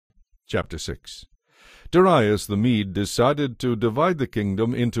Chapter 6. Darius the Mede decided to divide the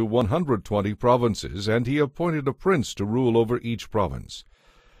kingdom into 120 provinces, and he appointed a prince to rule over each province.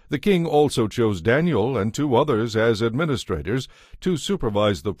 The king also chose Daniel and 2 others as administrators to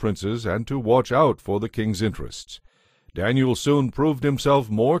supervise the princes and to watch out for the king's interests. Daniel soon proved himself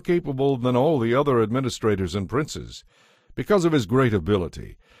more capable than all the other administrators and princes. Because of his great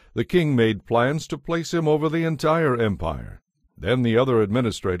ability, the king made plans to place him over the entire empire. Then the other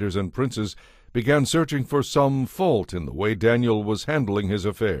administrators and princes began searching for some fault in the way Daniel was handling his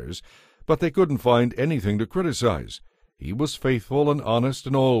affairs, but they couldn't find anything to criticize. He was faithful and honest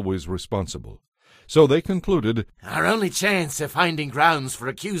and always responsible. So they concluded, "Our only chance of finding grounds for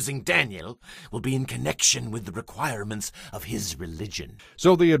accusing Daniel will be in connection with the requirements of his religion."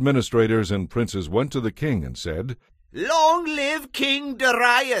 So the administrators and princes went to the king and said, "Long live King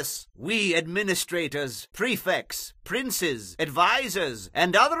Darius! We administrators, prefects, princes, advisers,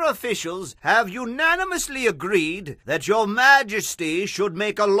 and other officials have unanimously agreed that your majesty should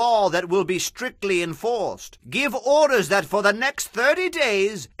make a law that will be strictly enforced. Give orders that for the next 30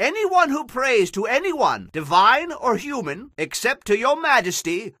 days, anyone who prays to anyone, divine or human, except to your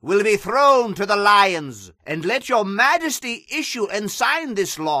majesty, will be thrown to the lions. And let your majesty issue and sign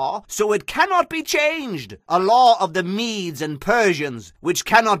this law so it cannot be changed, a law of the Medes and Persians, which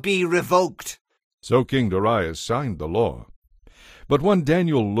cannot be revoked." So King Darius signed the law. But when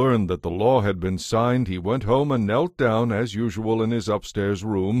Daniel learned that the law had been signed, he went home and knelt down as usual in his upstairs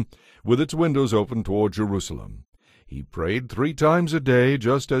room, with its windows open toward Jerusalem. He prayed 3 times a day,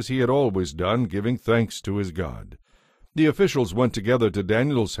 just as he had always done, giving thanks to his God. The officials went together to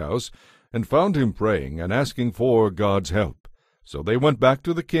Daniel's house and found him praying and asking for God's help. So they went back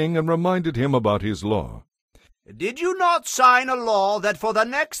to the king and reminded him about his law. "Did you not sign a law that for the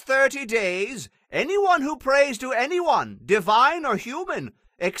next 30 days, anyone who prays to anyone, divine or human,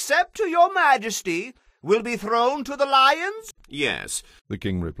 except to your majesty, will be thrown to the lions?" "Yes," the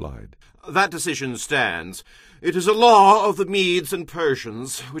king replied. "that decision stands. It is a law of the Medes and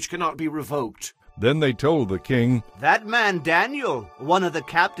Persians, which cannot be revoked." Then they told the king, "That man Daniel, one of the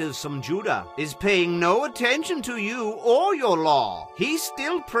captives from Judah, is paying no attention to you or your law. He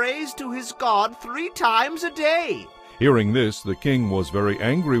still prays to his God 3 times a day." Hearing this, the king was very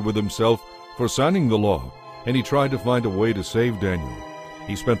angry with himself for signing the law, and he tried to find a way to save Daniel.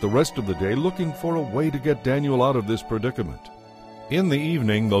 He spent the rest of the day looking for a way to get Daniel out of this predicament. In the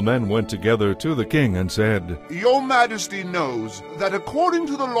evening the men went together to the king and said, "Your majesty knows that according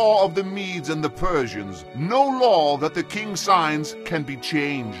to the law of the Medes and the Persians, no law that the king signs can be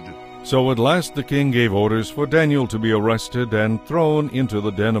changed." So at last the king gave orders for Daniel to be arrested and thrown into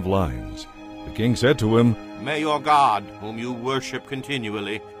the den of lions. The king said to him, "May your God, whom you worship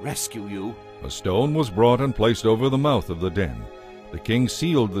continually, rescue you." A stone was brought and placed over the mouth of the den. The king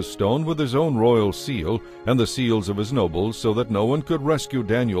sealed the stone with his own royal seal and the seals of his nobles, so that no one could rescue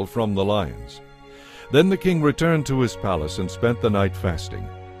Daniel from the lions. Then the king returned to his palace and spent the night fasting.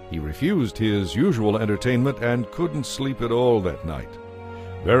 He refused his usual entertainment and couldn't sleep at all that night.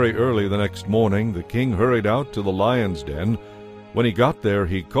 Very early the next morning the king hurried out to the lion's den. When he got there,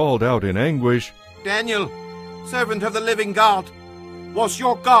 he called out in anguish, "Daniel, servant of the living God, was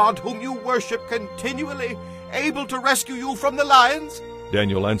your God, whom you worship continually, able to rescue you from the lions?"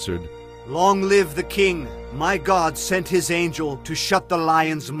 Daniel answered, "Long live the king! My God sent his angel to shut the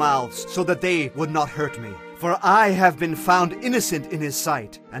lions' mouths so that they would not hurt me. For I have been found innocent in his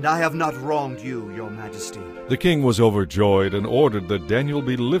sight, and I have not wronged you, your majesty." The king was overjoyed and ordered that Daniel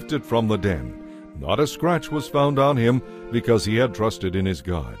be lifted from the den. Not a scratch was found on him, because he had trusted in his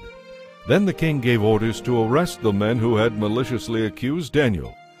God. Then the king gave orders to arrest the men who had maliciously accused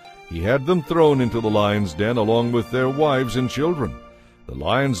Daniel. He had them thrown into the lion's den along with their wives and children. The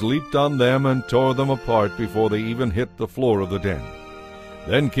lions leaped on them and tore them apart before they even hit the floor of the den.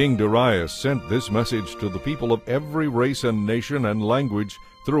 Then King Darius sent this message to the people of every race and nation and language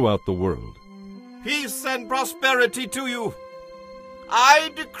throughout the world. "Peace and prosperity to you. I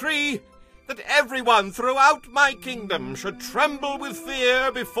decree that everyone throughout my kingdom should tremble with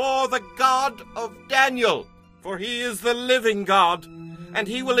fear before the God of Daniel, for he is the living God, and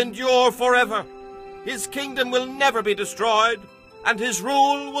he will endure forever. His kingdom will never be destroyed, and his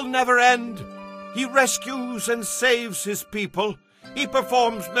rule will never end. He rescues and saves his people. He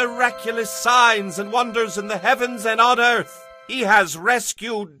performs miraculous signs and wonders in the heavens and on earth. He has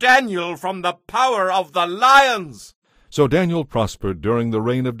rescued Daniel from the power of the lions." So Daniel prospered during the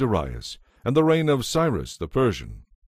reign of Darius and the reign of Cyrus the Persian.